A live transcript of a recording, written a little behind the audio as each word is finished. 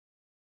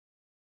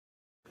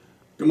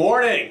Good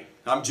morning.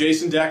 I'm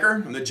Jason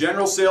Decker. I'm the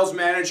General Sales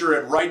Manager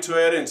at Wright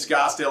Toyota in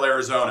Scottsdale,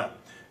 Arizona.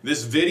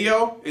 This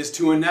video is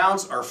to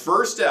announce our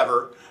first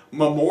ever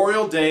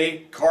Memorial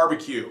Day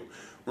Barbecue.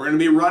 We're going to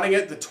be running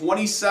it the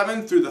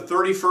 27th through the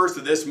 31st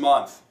of this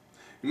month.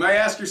 You might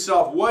ask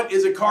yourself, what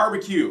is a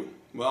barbecue?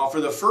 Well, for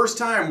the first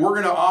time, we're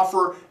going to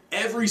offer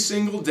every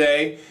single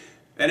day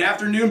an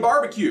afternoon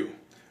barbecue.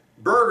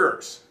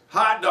 Burgers,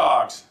 hot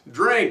dogs,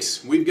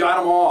 drinks, we've got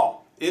them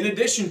all. In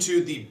addition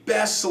to the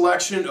best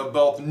selection of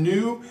both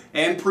new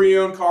and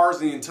pre-owned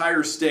cars in the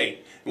entire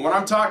state. And when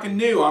I'm talking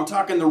new, I'm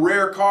talking the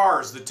rare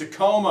cars, the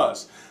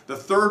Tacomas, the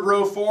third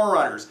row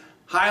 4Runners,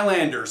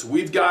 Highlanders,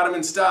 we've got them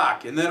in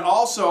stock. And then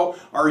also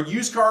our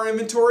used car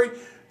inventory,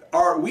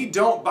 we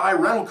don't buy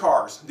rental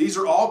cars. These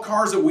are all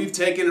cars that we've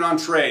taken on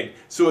trade.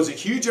 So it's a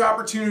huge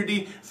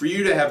opportunity for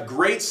you to have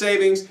great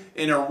savings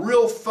in a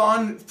real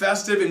fun,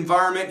 festive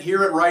environment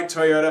here at Wright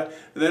Toyota.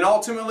 And then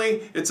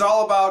ultimately, it's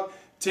all about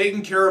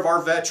taking care of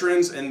our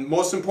veterans and,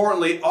 most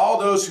importantly, all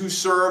those who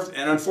served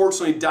and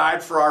unfortunately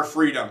died for our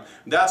freedom.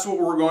 That's what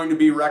we're going to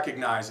be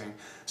recognizing.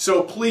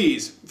 So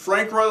please,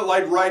 Frank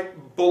Lloyd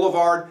Wright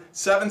Boulevard,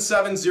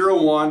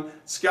 7701,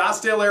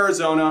 Scottsdale,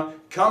 Arizona.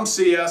 Come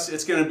see us.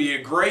 It's going to be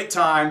a great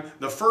time.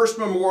 The first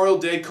Memorial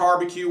Day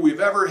barbecue we've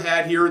ever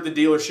had here at the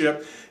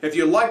dealership. If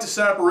you'd like to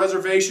set up a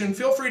reservation,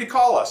 feel free to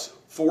call us,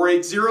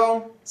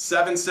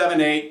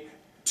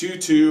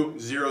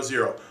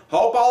 480-778-2200.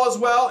 Hope all is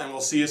well, and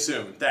we'll see you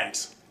soon.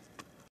 Thanks.